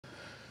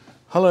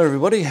Hello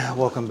everybody,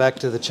 welcome back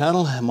to the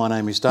channel. My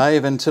name is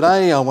Dave and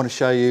today I want to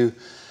show you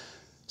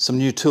some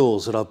new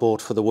tools that I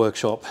bought for the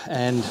workshop.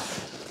 And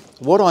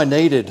what I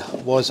needed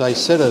was a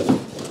set of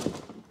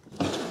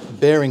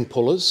bearing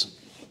pullers,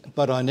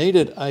 but I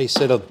needed a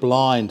set of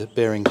blind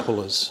bearing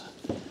pullers.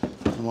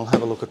 And we'll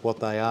have a look at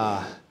what they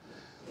are.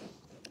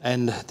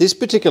 And this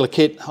particular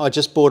kit I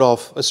just bought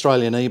off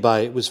Australian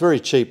eBay. It was very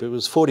cheap, it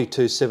was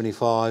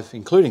 $42.75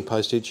 including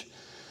postage.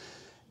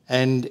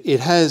 And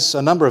it has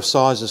a number of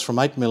sizes from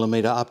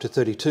 8mm up to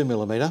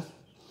 32mm.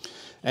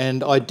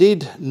 And I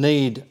did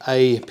need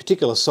a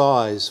particular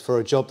size for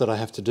a job that I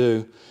have to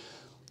do.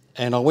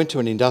 And I went to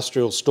an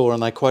industrial store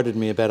and they quoted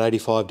me about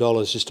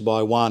 $85 just to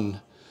buy one.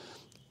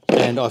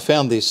 And I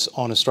found this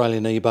on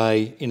Australian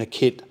eBay in a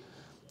kit.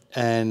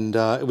 And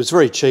it was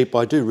very cheap.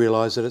 I do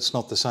realise that it's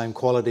not the same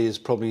quality as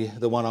probably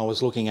the one I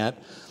was looking at,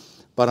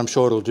 but I'm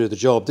sure it'll do the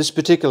job. This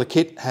particular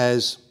kit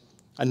has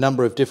a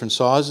number of different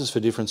sizes for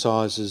different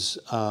sizes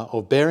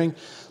of bearing,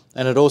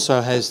 and it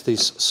also has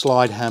this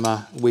slide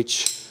hammer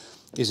which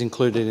is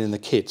included in the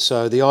kit.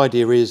 So the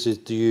idea is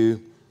that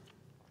you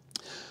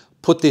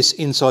put this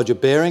inside your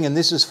bearing, and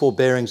this is for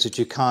bearings that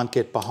you can't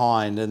get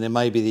behind, and there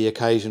may be the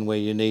occasion where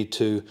you need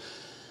to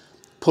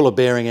pull a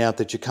bearing out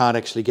that you can't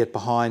actually get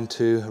behind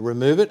to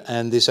remove it,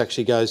 and this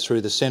actually goes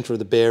through the centre of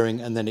the bearing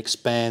and then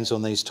expands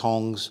on these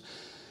tongs,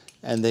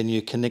 and then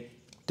you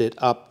connect it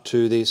up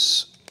to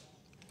this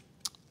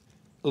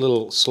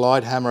little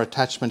slide hammer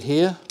attachment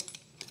here,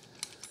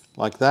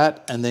 like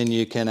that, and then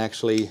you can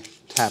actually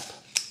tap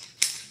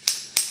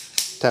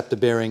the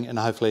bearing and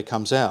hopefully it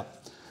comes out.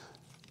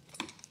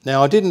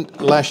 Now I didn't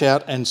lash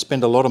out and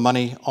spend a lot of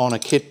money on a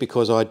kit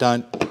because I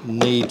don't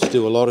need to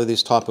do a lot of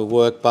this type of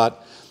work,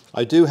 but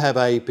I do have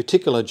a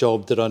particular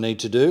job that I need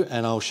to do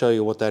and I'll show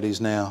you what that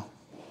is now.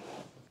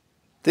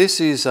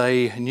 This is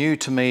a new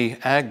to me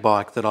ag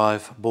bike that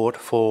I've bought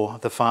for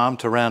the farm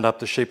to round up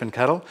the sheep and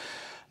cattle.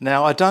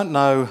 Now, I don't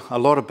know a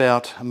lot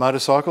about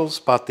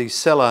motorcycles, but the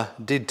seller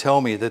did tell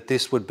me that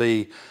this would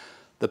be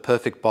the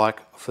perfect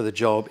bike for the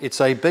job. It's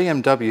a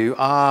BMW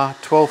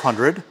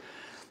R1200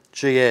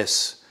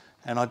 GS,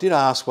 and I did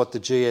ask what the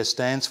GS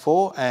stands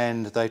for,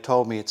 and they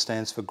told me it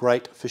stands for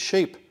Great for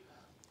Sheep.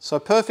 So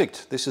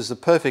perfect. This is the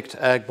perfect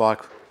ag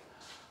bike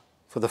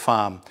for the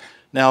farm.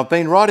 Now, I've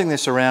been riding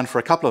this around for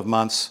a couple of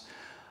months.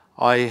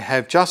 I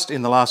have just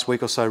in the last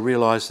week or so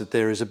realised that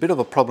there is a bit of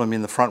a problem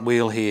in the front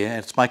wheel here and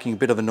it's making a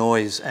bit of a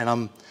noise, and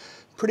I'm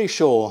pretty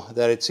sure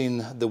that it's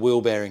in the wheel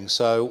bearing.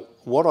 So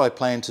what I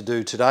plan to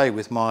do today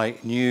with my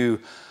new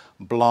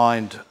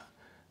blind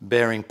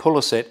bearing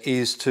puller set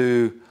is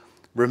to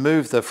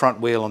remove the front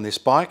wheel on this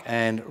bike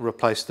and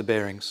replace the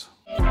bearings.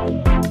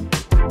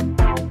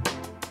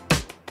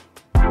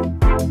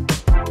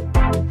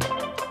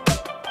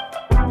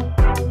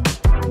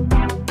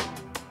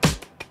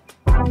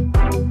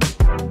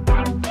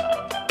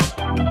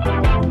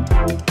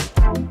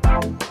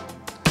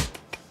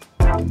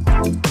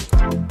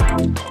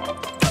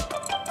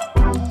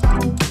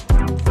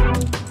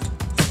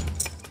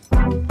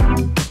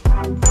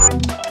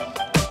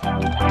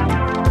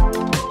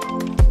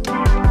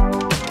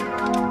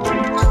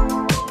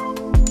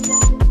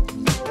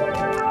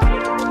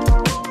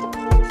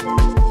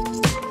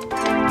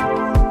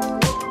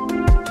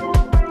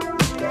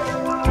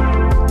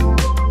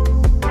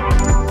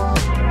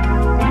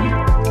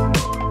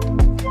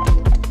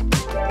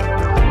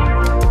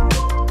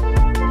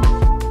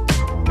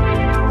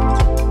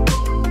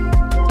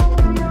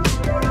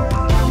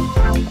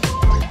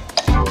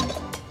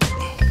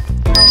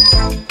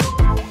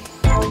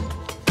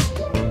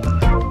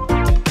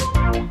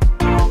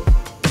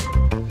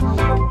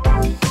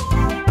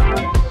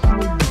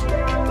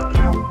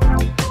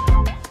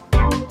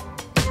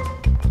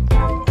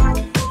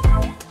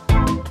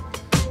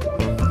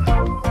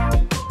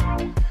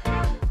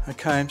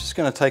 Okay, I'm just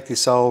going to take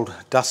this old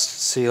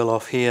dust seal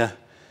off here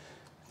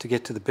to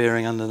get to the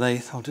bearing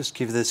underneath. I'll just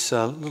give this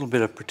a little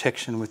bit of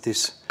protection with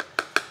this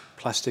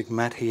plastic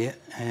mat here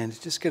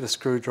and just get a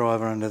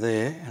screwdriver under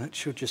there and it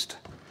should just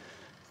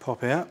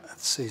pop out.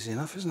 That's easy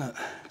enough, isn't it?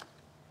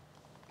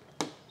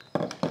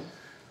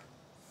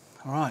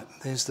 Alright,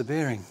 there's the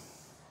bearing.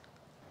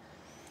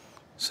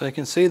 So you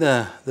can see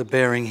the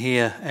bearing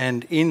here,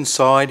 and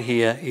inside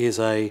here is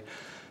a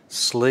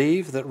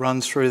sleeve that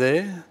runs through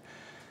there.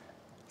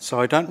 So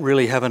I don't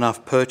really have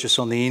enough purchase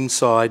on the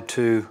inside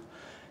to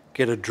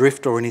get a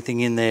drift or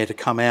anything in there to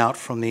come out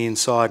from the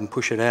inside and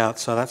push it out.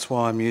 So that's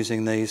why I'm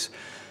using these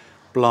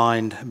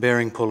blind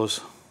bearing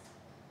pullers.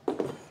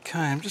 Okay,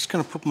 I'm just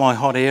going to put my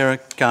hot air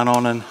gun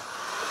on and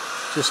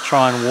just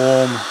try and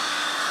warm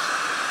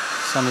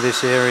some of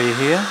this area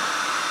here.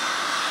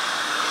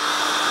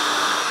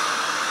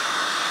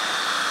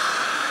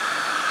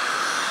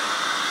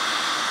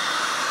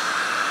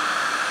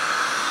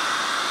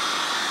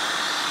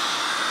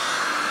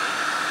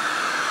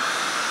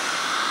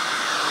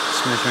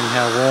 Measuring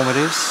how warm it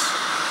is.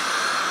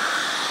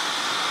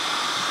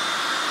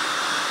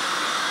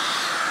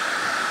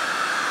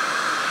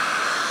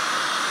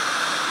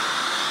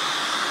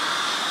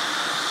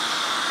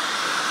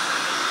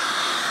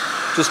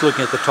 just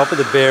looking at the top of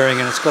the bearing,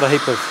 and it's got a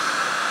heap of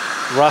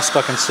rust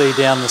I can see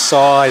down the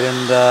side,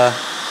 and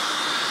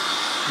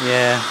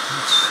yeah,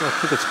 I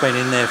think it's been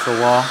in there for a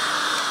while.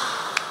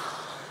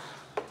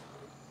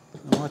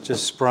 I might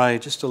just spray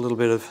just a little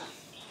bit of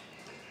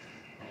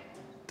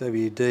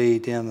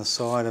WD down the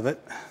side of it.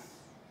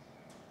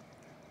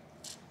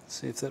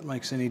 See if that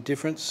makes any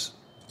difference.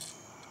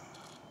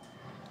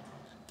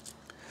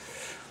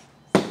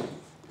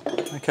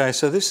 Okay,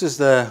 so this is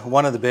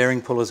one of the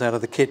bearing pullers out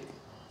of the kit.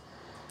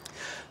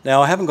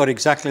 Now I haven't got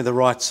exactly the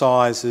right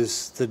size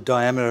as the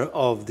diameter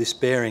of this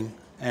bearing,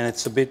 and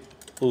it's a bit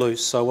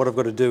loose, so what I've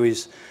got to do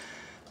is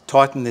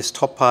tighten this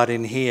top part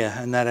in here,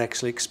 and that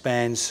actually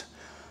expands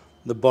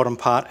the bottom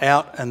part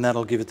out, and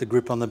that'll give it the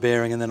grip on the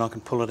bearing, and then I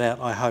can pull it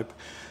out, I hope.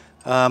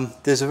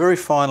 There's a very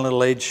fine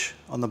little edge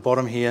on the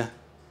bottom here,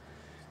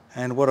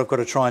 and what I've got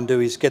to try and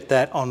do is get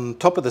that on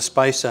top of the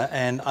spacer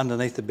and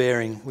underneath the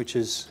bearing, which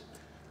is,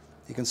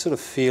 you can sort of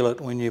feel it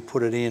when you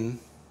put it in.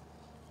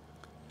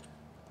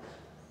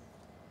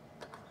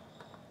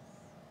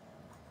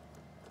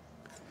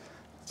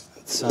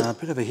 It's a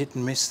bit of a hit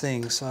and miss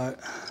thing, so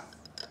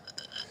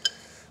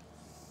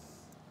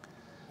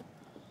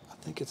I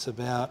think it's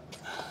about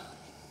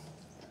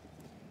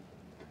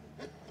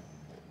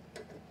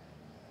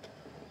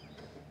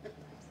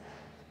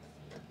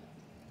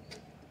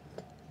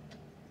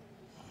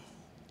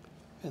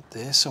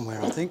there somewhere,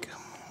 I think.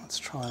 Let's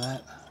try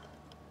that.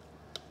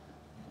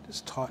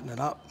 Just tighten it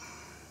up.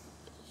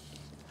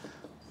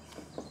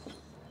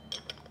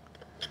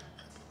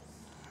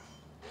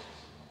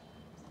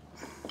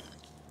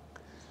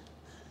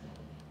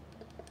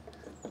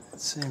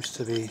 It seems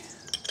to be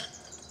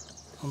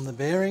on the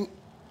bearing.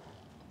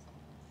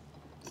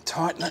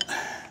 Tighten it.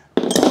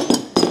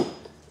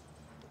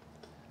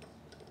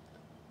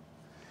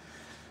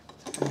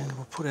 And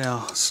we'll put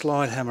our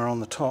slide hammer on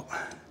the top.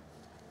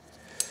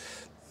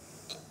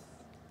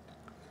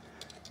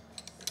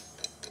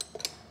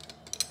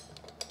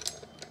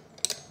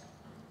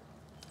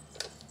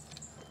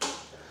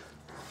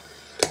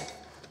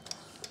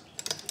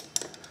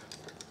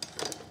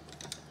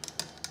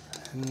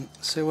 And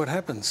see what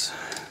happens.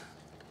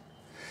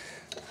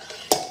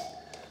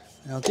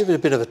 Now I'll give it a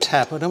bit of a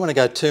tap. I don't want to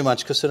go too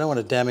much because I don't want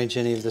to damage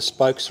any of the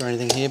spokes or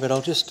anything here, but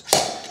I'll just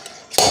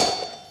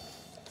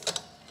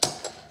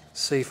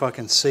see if I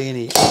can see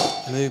any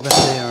movement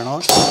there or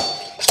not.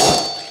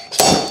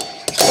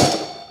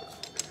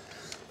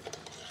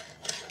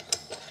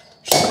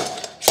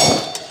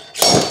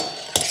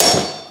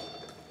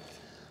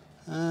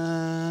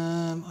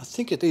 I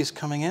think it is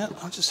coming out.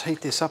 I'll just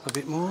heat this up a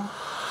bit more.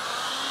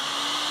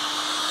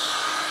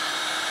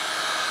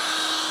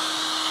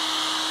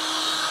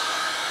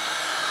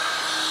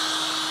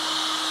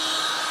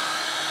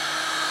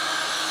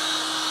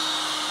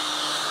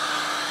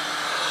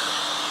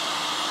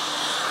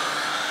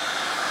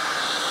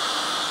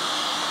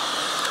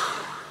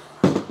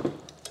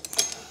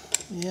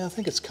 Yeah, I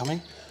think it's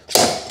coming.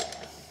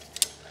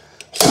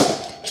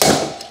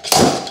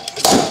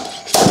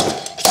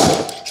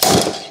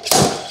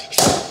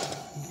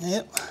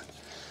 Yep.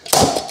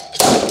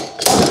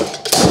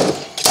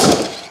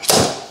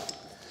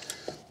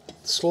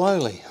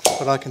 Slowly,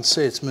 but I can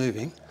see it's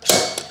moving.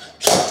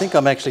 I think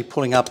I'm actually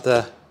pulling up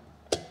the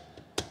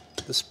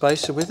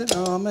spacer with it.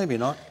 Oh, maybe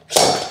not.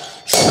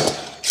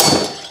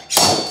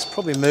 It's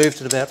probably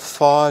moved at about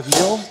 5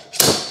 mil.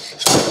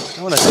 I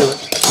don't want to do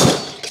it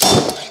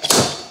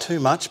too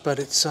much, but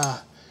it's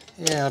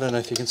yeah, I don't know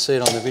if you can see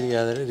it on the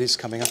video that it is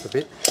coming up a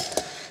bit.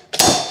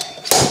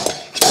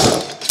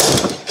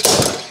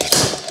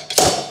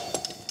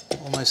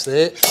 Almost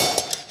there.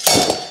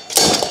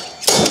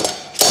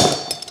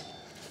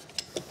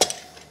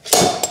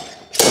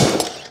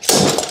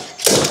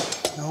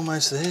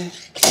 Almost there.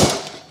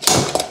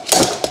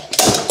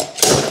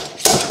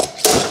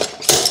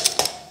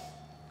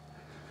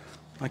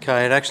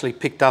 Okay, it actually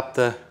picked up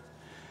the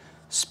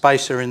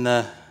spacer in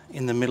the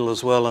middle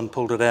as well and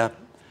pulled it out.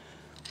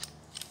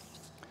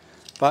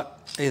 But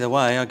either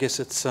way, I guess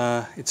it's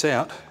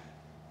out.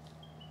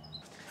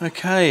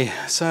 Okay,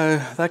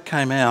 so that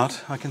came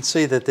out. I can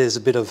see that there's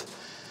a bit of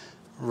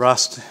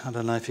rust. I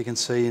don't know if you can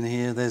see in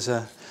here. There's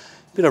a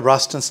bit of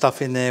rust and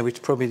stuff in there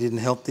which probably didn't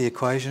help the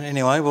equation.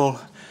 Anyway, we'll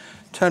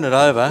turn it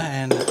over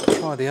and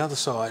try the other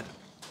side.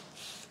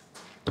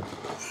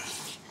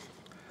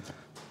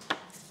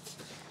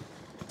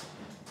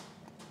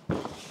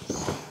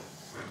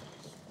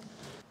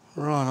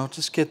 Right, I'll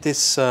just get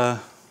this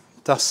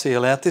dust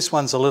seal out. This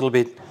one's a little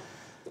bit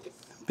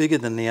bigger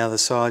than the other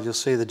side. You'll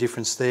see the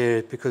difference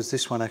there because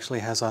this one actually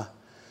has a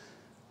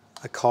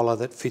collar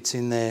that fits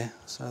in there.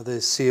 So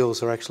the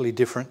seals are actually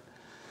different.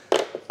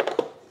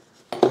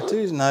 I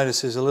do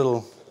notice there's a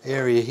little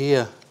area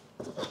here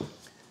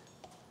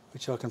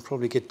which I can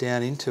probably get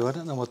down into. I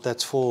don't know what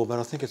that's for, but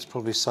I think it's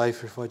probably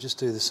safer if I just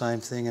do the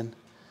same thing and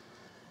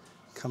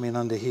come in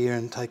under here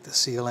and take the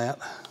seal out.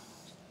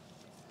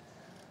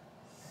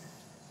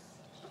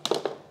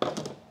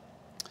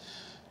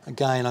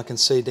 Again, I can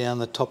see down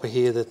the top of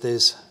here that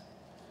there's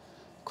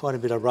quite a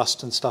bit of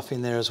rust and stuff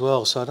in there as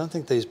well, so I don't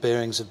think these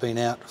bearings have been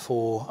out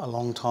for a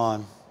long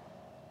time.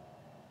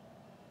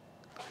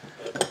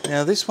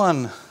 Now this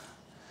one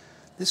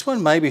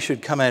maybe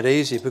should come out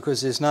easy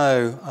because there's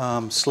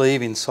no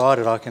sleeve inside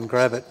it. I can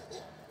grab it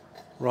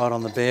right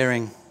on the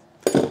bearing.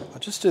 I'll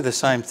just do the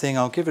same thing.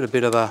 I'll give it a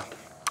bit of a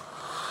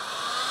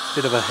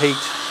heat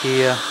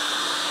here.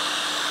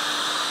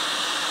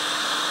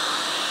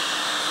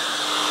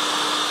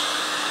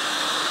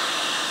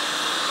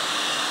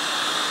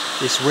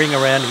 This ring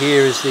around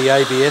here is the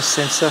ABS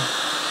sensor, so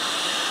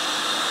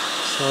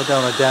I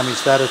don't want to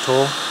damage that at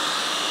all.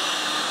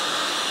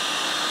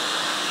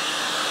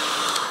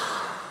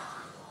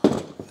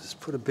 Just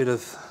put a bit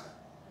of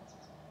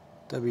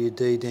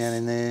WD down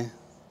in there.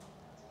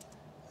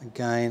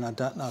 Again, I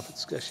don't know if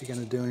it's actually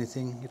going to do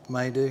anything. It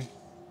may do.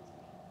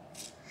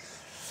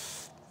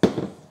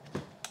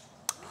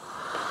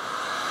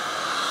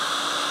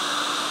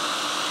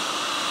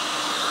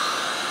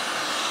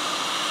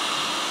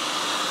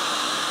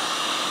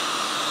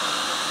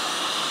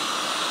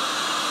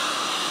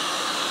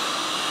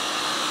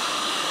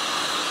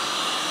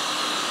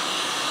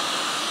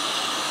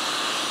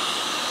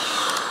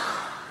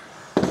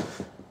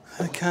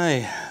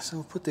 Okay, so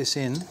we'll put this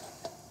in.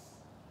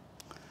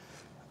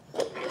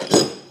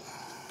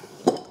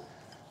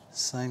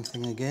 Same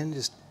thing again,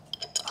 just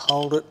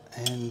hold it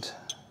and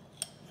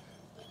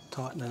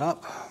tighten it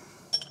up.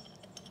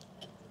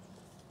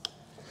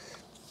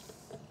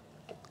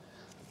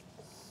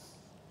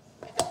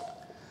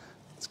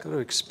 It's got to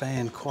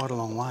expand quite a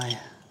long way.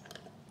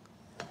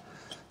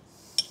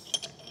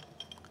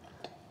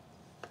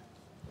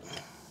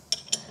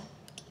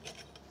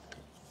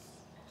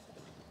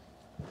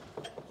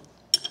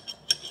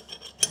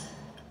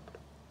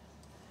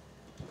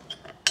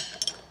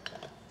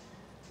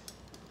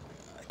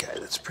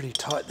 It's pretty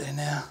tight there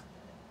now.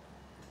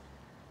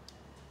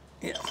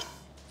 Yeah.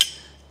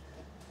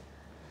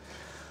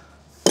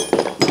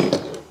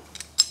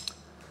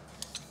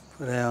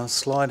 Put our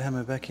slide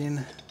hammer back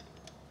in.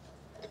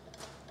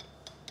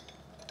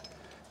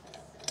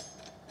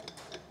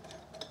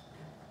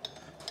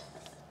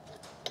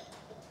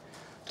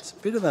 It's a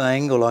bit of an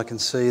angle. I can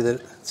see that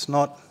it's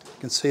not,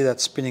 you can see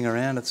that spinning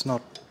around. It's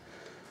not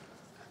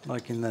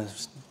like in the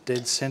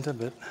dead center,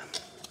 but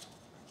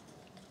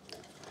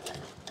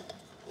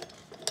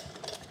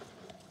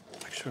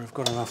sure I've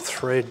got enough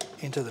thread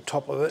into the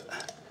top of it.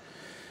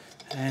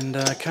 And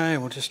okay,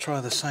 we'll just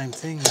try the same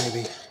thing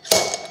maybe.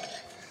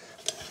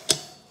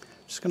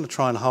 Just going to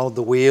try and hold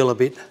the wheel a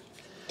bit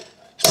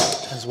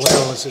as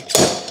well as it.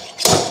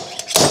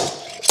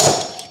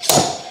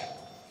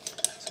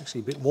 It's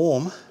actually a bit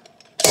warm.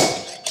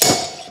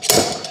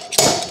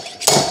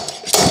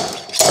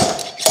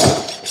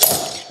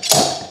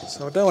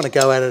 So I don't want to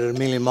go at it at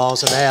 1,000,000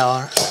 miles an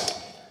hour.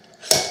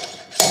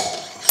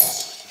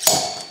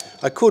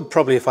 I could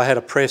probably, if I had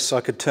a press,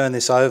 I could turn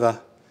this over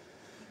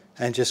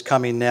and just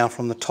come in now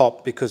from the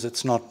top because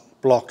it's not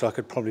blocked. I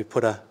could probably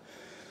put a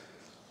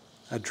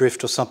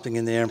drift or something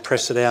in there and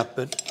press it out,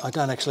 but I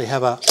don't actually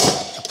have a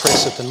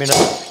press at the minute.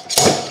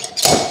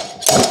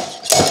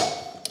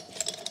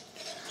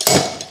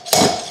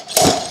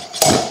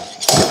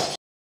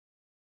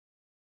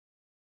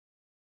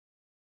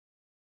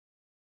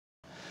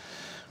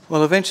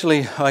 Well,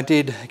 eventually I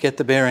did get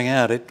the bearing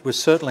out. It was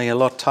certainly a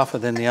lot tougher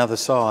than the other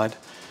side.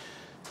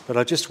 But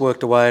I just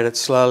worked away at it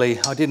slowly.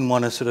 I didn't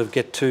want to sort of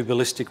get too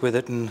ballistic with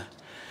it and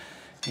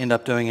end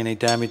up doing any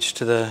damage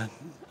to the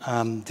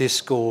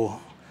disc or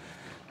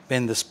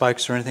bend the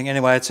spokes or anything.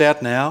 Anyway, it's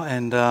out now,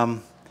 and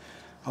I'll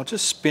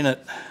just spin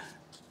it.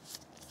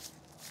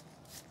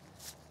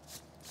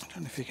 I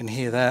don't know if you can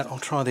hear that. I'll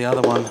try the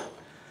other one.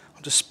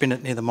 I'll just spin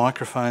it near the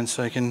microphone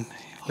so you can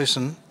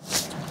listen.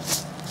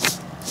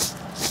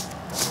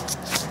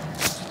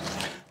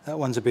 That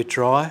one's a bit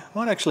dry. I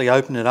might actually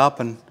open it up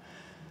and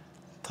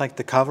take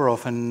the cover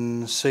off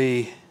and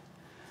see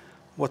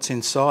what's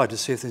inside to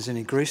see if there's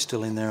any grease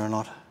still in there or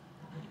not.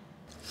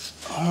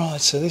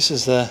 Alright, so this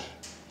is the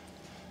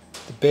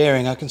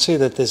bearing. I can see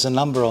that there's a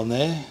number on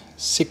there,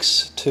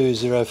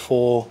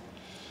 6204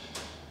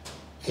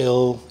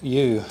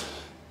 LU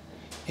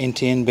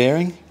NTN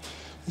bearing.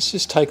 Let's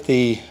just take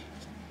the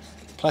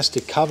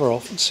plastic cover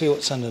off and see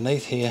what's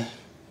underneath here.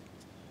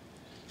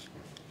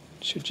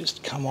 It should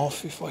just come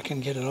off if I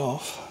can get it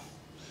off.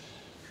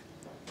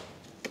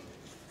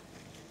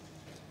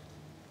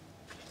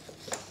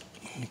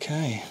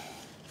 Okay,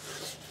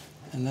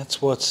 and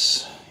that's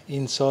what's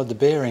inside the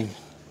bearing.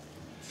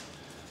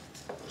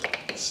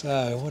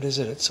 So what is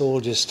it? It's all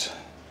just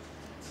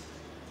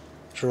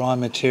dry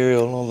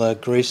material. All the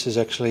grease is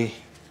actually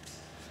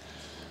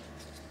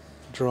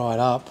dried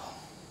up,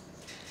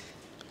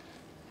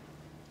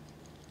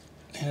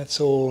 and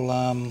it's all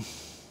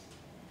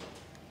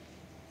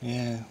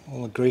yeah,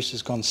 all the grease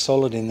has gone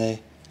solid in there.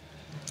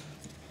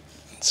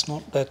 It's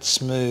not that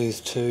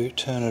smooth to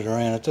turn it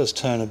around. It does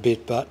turn a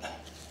bit, but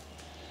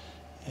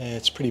yeah,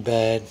 it's pretty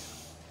bad.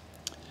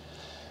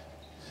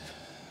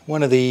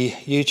 One of the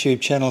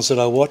YouTube channels that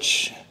I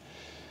watch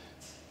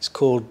It's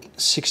called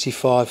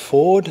 65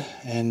 Ford,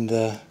 and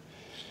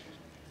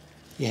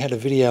you had a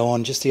video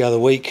on just the other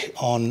week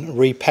on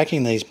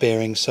repacking these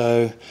bearings.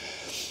 So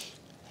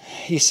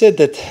he said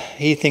that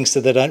he thinks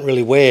that they don't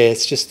really wear,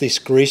 it's just this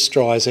grease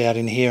dries out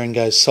in here and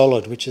goes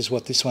solid, which is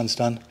what this one's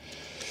done.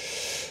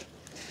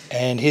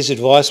 And his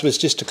advice was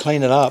just to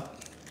clean it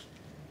up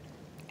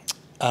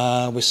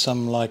with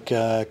some like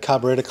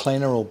carburetor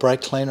cleaner or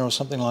brake cleaner or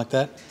something like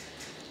that,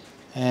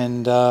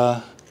 and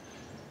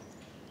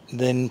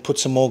then put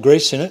some more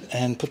grease in it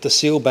and put the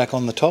seal back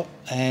on the top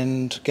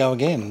and go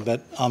again.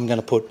 But I'm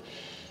going to put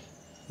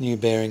new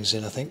bearings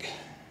in, I think.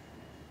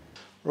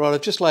 Right,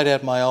 I've just laid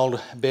out my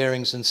old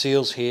bearings and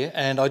seals here,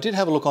 and I did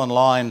have a look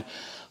online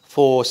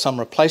for some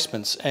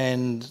replacements,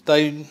 and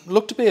they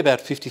look to be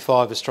about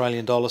 55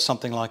 Australian dollars,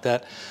 something like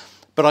that.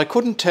 But I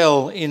couldn't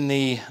tell in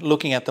the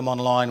looking at them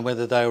online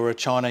whether they were a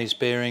Chinese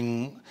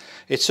bearing.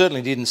 It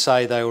certainly didn't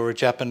say they were a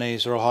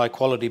Japanese or a high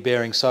quality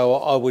bearing, so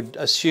I would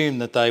assume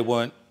that they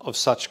weren't of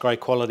such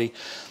great quality.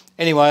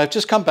 Anyway, I've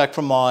just come back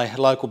from my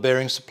local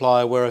bearing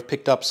supplier where I've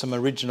picked up some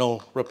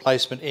original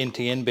replacement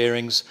NTN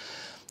bearings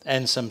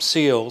and some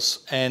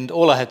seals, and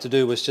all I had to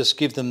do was just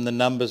give them the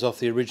numbers off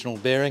the original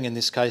bearing. In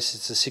this case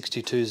it's a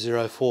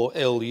 6204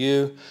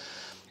 LU,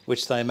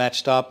 which they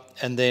matched up,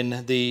 and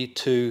then the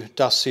two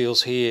dust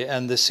seals here.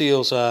 And the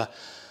seals are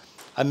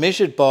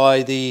measured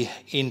by the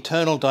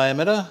internal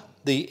diameter,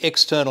 the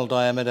external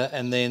diameter,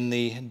 and then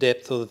the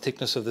depth or the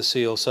thickness of the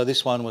seal. So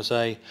this one was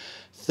a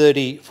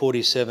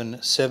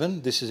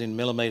 30-47-7, this is in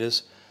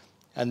millimetres,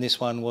 and this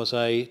one was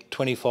a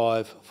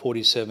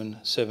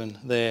 25-47-7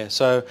 there.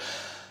 So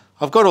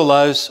I've got all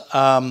those.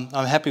 I'm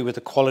happy with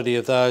the quality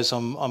of those.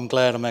 I'm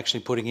glad I'm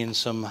actually putting in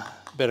some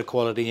better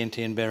quality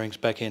NTN bearings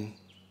back in.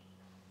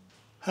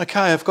 Okay,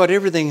 I've got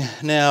everything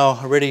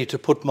now ready to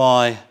put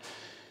my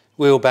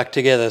wheel back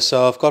together.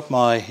 So I've got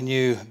my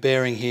new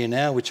bearing here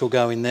now, which will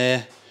go in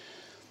there.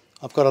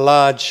 I've got a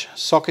large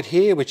socket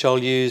here, which I'll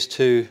use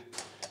to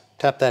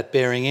tap that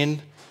bearing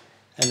in.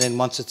 And then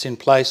once it's in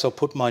place, I'll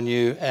put my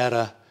new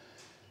outer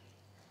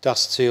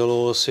dust seal,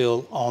 oil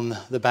seal on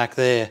the back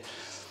there.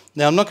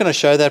 Now I'm not going to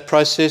show that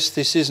process.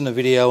 This isn't a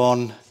video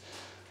on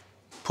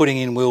putting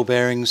in wheel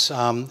bearings.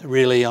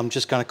 Really, I'm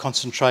just going to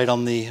concentrate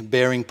on the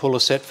bearing puller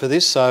set for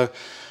this. So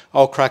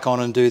I'll crack on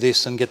and do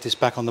this and get this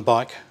back on the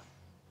bike.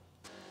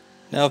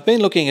 Now I've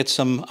been looking at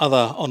some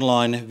other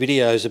online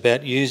videos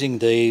about using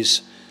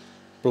these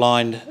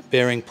blind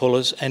bearing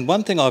pullers, and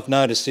one thing I've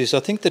noticed is I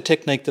think the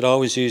technique that I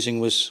was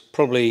using was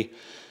probably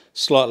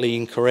slightly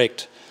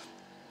incorrect.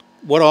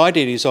 What I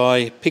did is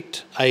I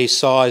picked a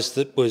size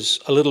that was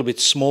a little bit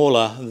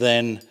smaller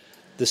than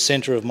the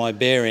centre of my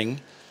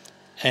bearing,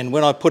 and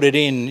when I put it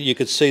in you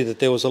could see that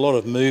there was a lot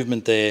of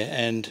movement there,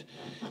 and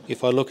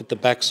if I look at the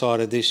back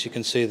side of this you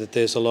can see that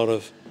there's a lot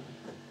of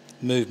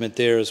movement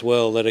there as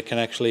well, that it can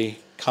actually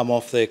come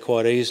off there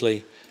quite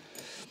easily.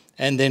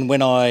 And then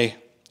when I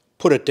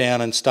put it down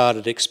and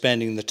started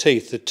expanding the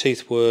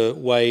teeth were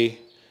way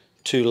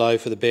too low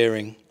for the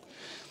bearing.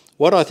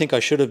 What I think I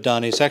should have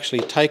done is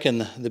actually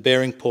taken the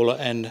bearing puller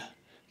and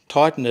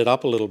tightened it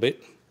up a little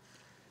bit.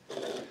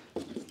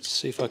 Let's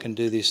see if I can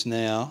do this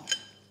now.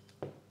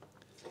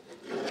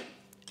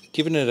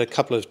 Given it a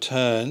couple of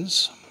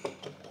turns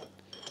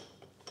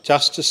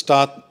just to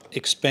start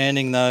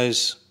expanding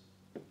those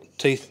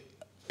teeth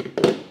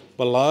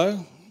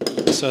below.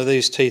 So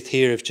these teeth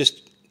here have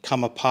just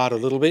come apart a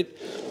little bit,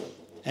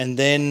 and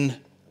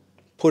then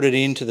put it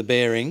into the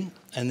bearing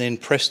and then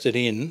pressed it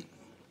in.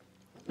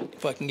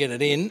 If I can get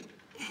it in.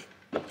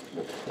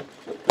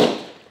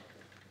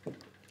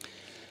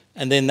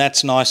 And then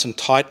that's nice and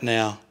tight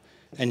now,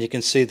 and you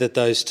can see that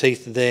those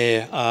teeth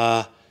there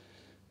are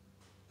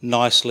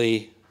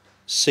nicely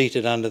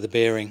seated under the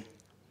bearing,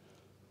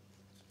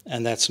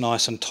 and that's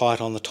nice and tight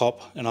on the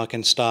top, and I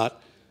can start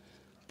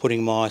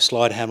putting my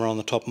slide hammer on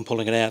the top and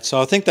pulling it out. So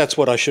I think that's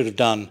what I should have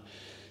done,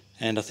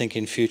 and I think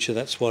in future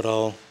that's what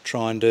I'll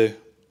try and do.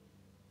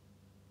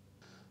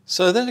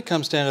 So then it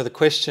comes down to the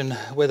question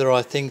whether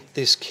I think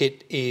this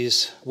kit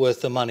is worth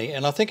the money,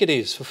 and I think it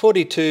is. For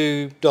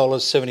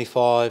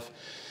 $42.75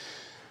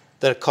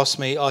 that it cost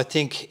me, I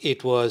think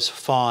it was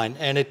fine,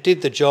 and it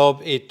did the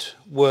job. It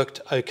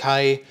worked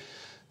okay.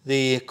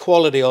 The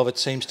quality of it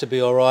seems to be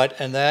all right,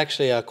 and they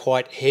actually are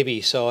quite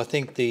heavy, so I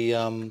think the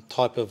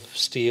type of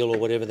steel or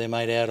whatever they're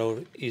made out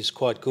of is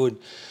quite good.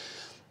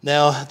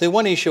 Now, the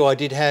one issue I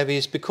did have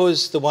is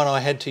because the one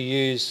I had to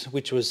use,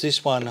 which was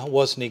this one,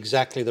 wasn't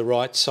exactly the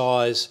right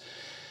size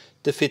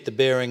to fit the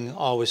bearing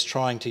I was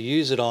trying to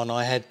use it on,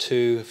 I had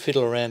to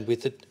fiddle around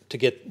with it to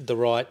get the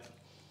right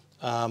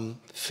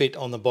fit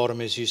on the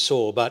bottom, as you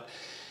saw. But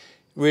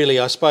really,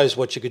 I suppose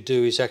what you could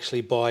do is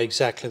actually buy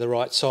exactly the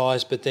right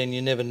size, but then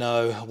you never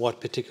know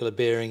what particular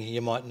bearing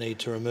you might need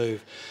to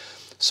remove.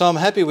 So I'm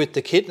happy with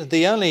the kit.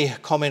 The only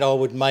comment I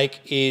would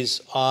make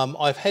is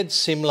I've had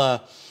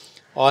similar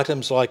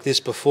items like this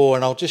before,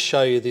 and I'll just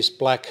show you this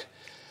black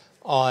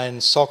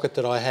iron socket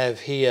that I have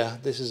here.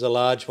 This is a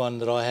large one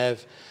that I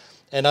have,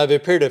 and over a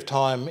period of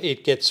time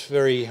it gets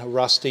very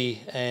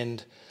rusty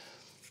and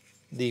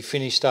the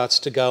finish starts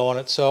to go on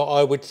it. So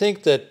I would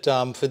think that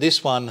for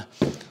this one,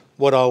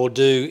 what I will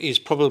do is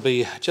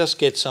probably just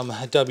get some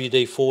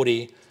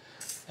WD-40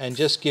 and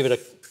just give it a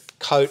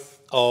coat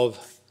of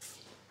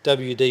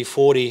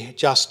WD-40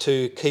 just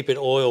to keep it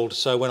oiled,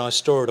 so when I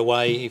store it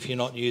away, if you're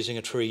not using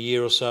it for a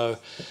year or so,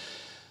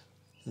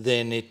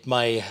 then it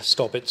may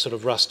stop it sort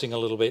of rusting a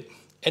little bit.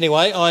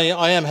 Anyway,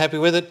 I am happy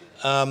with it.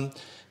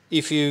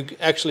 If you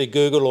actually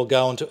Google or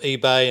go onto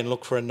eBay and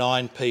look for a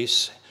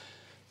 9-piece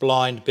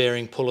blind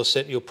bearing puller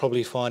set, you'll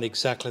probably find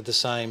exactly the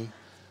same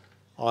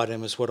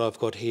item as what I've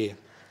got here.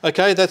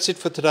 Okay, that's it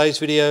for today's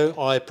video.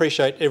 I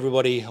appreciate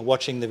everybody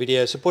watching the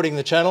video, supporting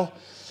the channel.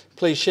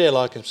 Please share,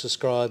 like and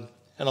subscribe,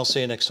 and I'll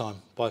see you next time.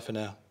 Bye for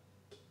now.